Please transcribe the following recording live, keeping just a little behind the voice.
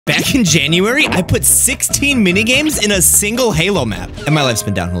Back in January, I put 16 minigames in a single Halo map, and my life's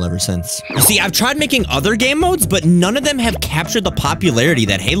been downhill ever since. You see, I've tried making other game modes, but none of them have captured the popularity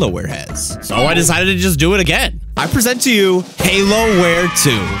that HaloWare has. So I decided to just do it again. I present to you HaloWare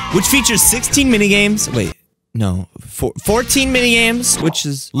 2, which features 16 minigames. Wait, no, 14 minigames, which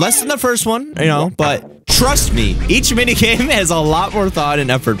is less than the first one, you know, but trust me, each minigame has a lot more thought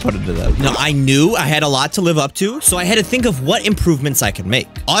and effort put into them. Now, I knew I had a lot to live up to, so I had to think of what improvements I could make.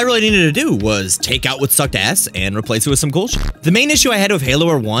 All I really needed to do was take out what sucked ass and replace it with some cool shit. The main issue I had with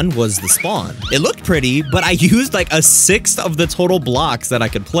HaloWare 1 was the spawn. It looked pretty, but I used like 1/6 of the total blocks that I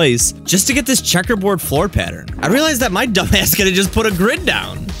could place just to get this checkerboard floor pattern. I realized that my dumbass could have just put a grid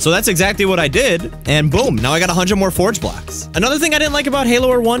down. So that's exactly what I did, and boom, now I got 100 more forge blocks. Another thing I didn't like about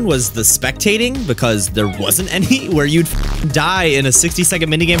HaloWare 1 was the spectating, because there wasn't any, where you'd die in a 60-second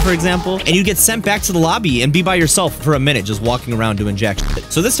minigame, for example, and you'd get sent back to the lobby and be by yourself for a minute just walking around doing jack shit.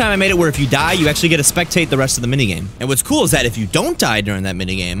 So this time I made it where if you die, you actually get to spectate the rest of the minigame. And what's cool is that if you don't die during that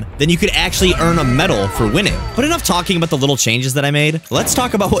minigame, then you could actually earn a medal for winning. But enough talking about the little changes that I made. Let's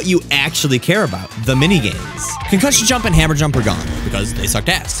talk about what you actually care about, the minigames. Concussion jump and hammer jump are gone because they sucked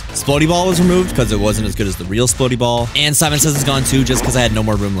ass. Splody ball was removed because it wasn't as good as the real Splody ball. And Simon Says it's gone too just because I had no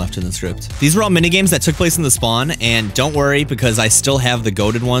more room left in the script. These were all minigames that took place in the spawn, and don't worry because I still have the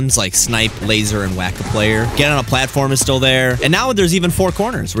goated ones like Snipe, Laser, and Whack-A-Player. Get on a platform is still there. And now there's even 4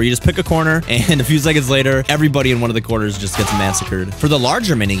 corners where you just pick a corner and a few seconds later, everybody in one of the corners just gets massacred. For the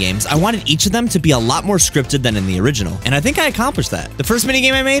larger minigames, I wanted each of them to be a lot more scripted than in the original, and I think I accomplished that. The first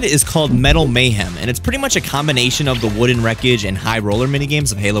minigame I made is called Metal Mayhem, and it's pretty much a combination of the wooden wreckage and high roller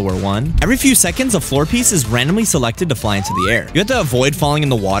minigames of HaloWare 1. Every few seconds, a floor piece is randomly selected to fly into the air. You have to avoid falling in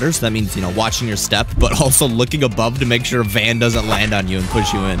the water, so that means, you know, watching your step, but also looking above to make sure a van doesn't land on you and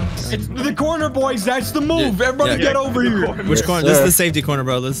push you in. It's the corner, boys. That's the move. Yeah, everybody get over here. Which corner? This is the safety corner,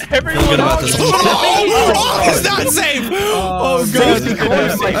 bro. Let's feel good about this. It's not safe. Oh, God.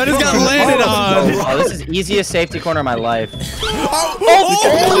 I just got landed on. Oh, this is the easiest safety corner of my life. Oh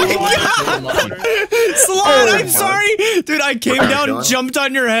my God. Slawt, I'm sorry. Dude, I came down, jumped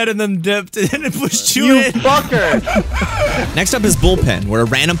on your head, and then dipped, and it pushed you in. Fucker. Next up is Bullpen, where a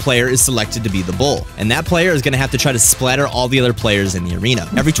random player is selected to be the bull. And that player is going to have to try to splatter all the other players in the arena.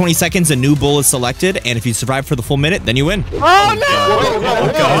 Every 20 seconds, a new bull is selected, and if you survive for the full minute, then you win. Oh, no! Oh,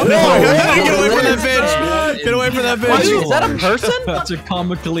 God. Get away from that bitch. Get away from that bitch. Is that a person? That's a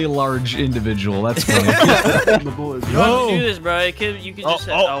comically large individual. That's funny. You don't have to do this, bro. You can just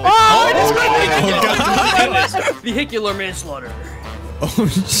say, oh, vehicular manslaughter. Oh,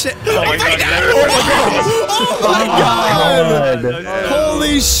 shit. Oh, my God. Oh, my God.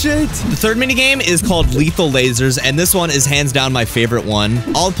 Holy shit. The third minigame is called Lethal Lasers, and this one is hands down my favorite one.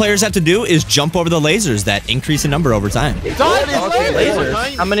 All the players have to do is jump over the lasers that increase in number over time.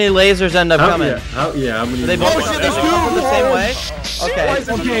 Lasers. How many lasers end up coming? How many? Do they both come the same way?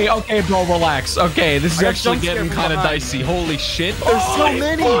 Okay, bro, relax. Okay, this is actually getting kind of dicey. Holy shit. There's so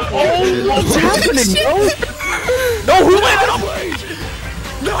many. Oh, what's happening, bro? No, who landed on me?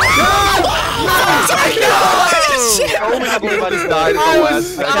 No!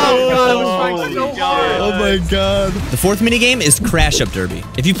 Oh my God. The fourth minigame is Crash Up Derby.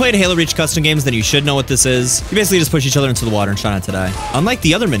 If you played Halo Reach custom games, then you should know what this is. You basically just push each other into the water and try not to die. Unlike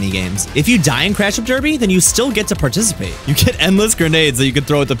the other minigames, if you die in Crash Up Derby, then you still get to participate. You get endless grenades that you can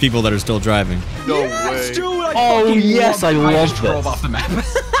throw at the people that are still driving. No way. Oh yes, I love this. Drove off the map.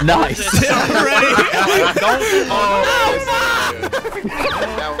 Nice.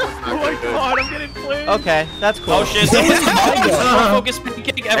 Okay, that's cool. Oh shit. Focus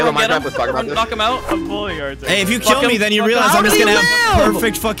Pancake. Everyone get him. Knock him out. I'm bullying Artax. Hey, if you kill me, then you realize I'm just gonna have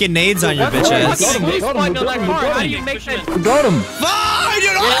perfect fucking nades on your bitch ass. Got him. Oh,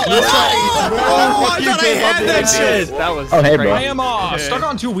 I thought I had that shit. That was hey, bro. I am stuck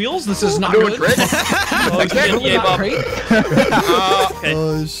on 2 wheels. This is not good. Okay.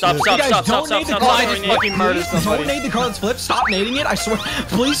 Stop. Don't nade the car that's flipped. Stop nading it. I swear.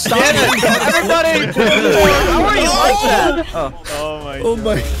 Please stop. Everybody. How are you like that? Oh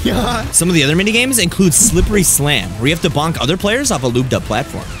my God. Some of the other minigames include Slippery Slam, where you have to bonk other players off a looped up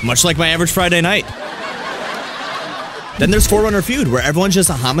platform. Much like my average Friday night. Then there's Forerunner Feud, where everyone's just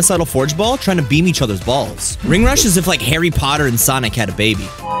a homicidal forge ball trying to beam each other's balls. Ring Rush is if like Harry Potter and Sonic had a baby.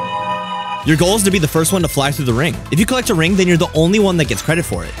 Your goal is to be the first one to fly through the ring. If you collect a ring, then you're the only one that gets credit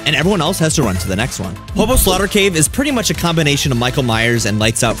for it, and everyone else has to run to the next one. Hobo Slaughter Cave is pretty much a combination of Michael Myers and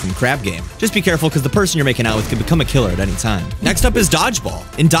Lights Out from Crab Game. Just be careful because the person you're making out with can become a killer at any time. Next up is Dodgeball.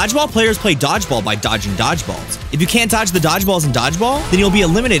 In Dodgeball, players play Dodgeball by dodging dodgeballs. If you can't dodge the dodgeballs in Dodgeball, then you'll be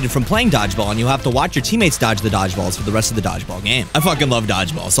eliminated from playing Dodgeball and you'll have to watch your teammates dodge the dodgeballs for the rest of the Dodgeball game. I fucking love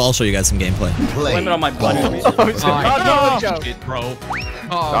Dodgeball, so I'll show you guys some gameplay. Blame it on my butt. Bro.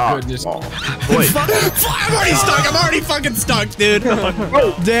 Oh, goodness. I'm already stuck. I'm already fucking stuck, dude.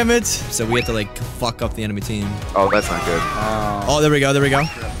 Damn it. So we have to like fuck up the enemy team. Oh, that's not good. Oh, there we go. There we go.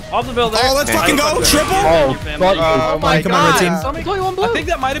 Off the builder. Oh, let's fucking go. Triple. Oh my God. Come on, team. I think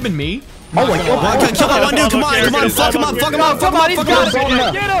that might have been me. Oh my God. Kill that one dude. Come on. Come on. Fuck him up. Fuck him up. Fuck him up. Fuck him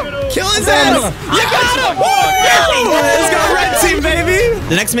up. Kill his ass. You got him. Let's go red team, baby.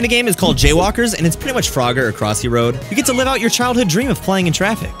 The next minigame is called Jaywalkers, and it's pretty much Frogger or Crossy Road. You get to live out your childhood dream of playing in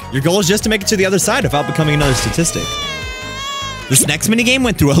traffic. Your goal is just to make it to the other side without becoming another statistic. This next minigame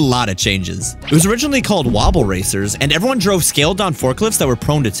went through a lot of changes. It was originally called Wobble Racers, and everyone drove scaled-down forklifts that were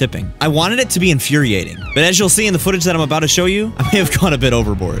prone to tipping. I wanted it to be infuriating, but as you'll see in the footage that I'm about to show you, I may have gone a bit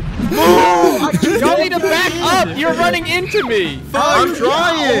overboard. You need to back up! You're running into me! I'm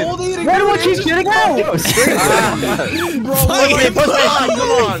trying! Why do I keep getting out?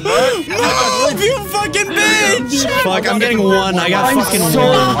 Move, you fucking bitch! Fuck, I'm getting one. I got fucking one.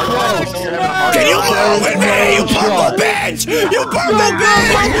 Can you move with me, you purple bitch? You purple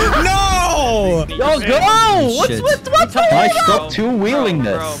bitch! No! Yo, go! What's I stopped two-wheeling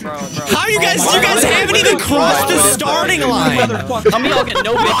this. How you guys haven't even crossed the starting line. Some of y'all get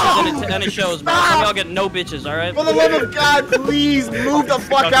no bitches in it shows, bro. Some of y'all get no bitches, alright? For the love of God, please move the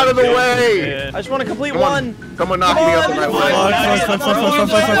fuck out of the way. I just want to complete one. Someone knock me off my way.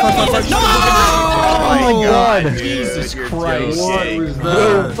 No! Oh my God. Jesus Christ.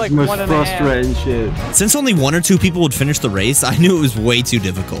 It's like Most 1.5. frustrating shit. Since only 1 or 2 people would finish the race, I knew it was way too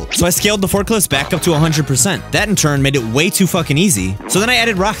difficult. So I scaled the forklifts back up to 100%. That in turn made it way too fucking easy. So then I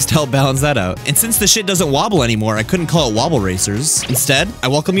added rocks to help balance that out. And since the shit doesn't wobble anymore, I couldn't call it Wobble Racers. Instead, I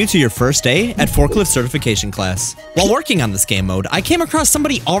welcome you to your first day at Forklift Certification class. While working on this game mode, I came across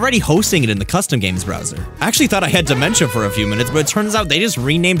somebody already hosting it in the custom games browser. I actually thought I had dementia for a few minutes, but it turns out they just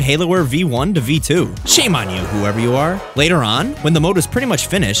renamed HaloWare V1 to V2. Shame on you, whoever you are. Later on, when the mode was pretty much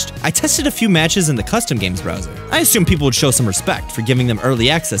finished, I tested a few matches in the custom games browser. I assumed people would show some respect for giving them early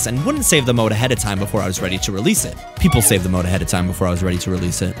access and wouldn't save the mode ahead of time before I was ready to release it. People saved the mode ahead of time before I was ready to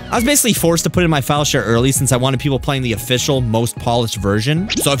release it. I was basically forced to put in my file share early since I wanted people playing the official, most polished version.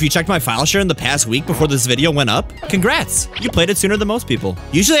 So if you checked my file share in the past week before this video went up, congrats! You played it sooner than most people.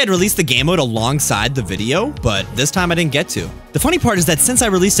 Usually I'd release the game mode alongside the video, but this time I didn't get to. The funny part is that since I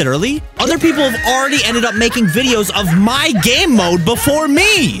released it early, other people have already ended up making videos of my game mode before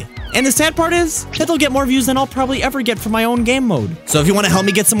me! And the sad part is that they'll get more views than I'll probably ever get for my own game mode. So if you want to help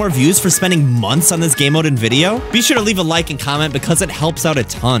me get some more views for spending months on this game mode and video, be sure to leave a like and comment because it helps out a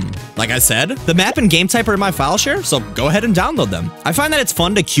ton. Like I said, the map and Gametype are in my file share, so go ahead and download them. I find that it's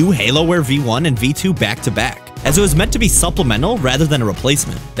fun to queue HaloWare V1 and V2 back to back, as it was meant to be supplemental rather than a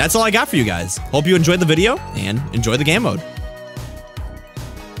replacement. That's all I got for you guys. Hope you enjoyed the video and enjoy the game mode.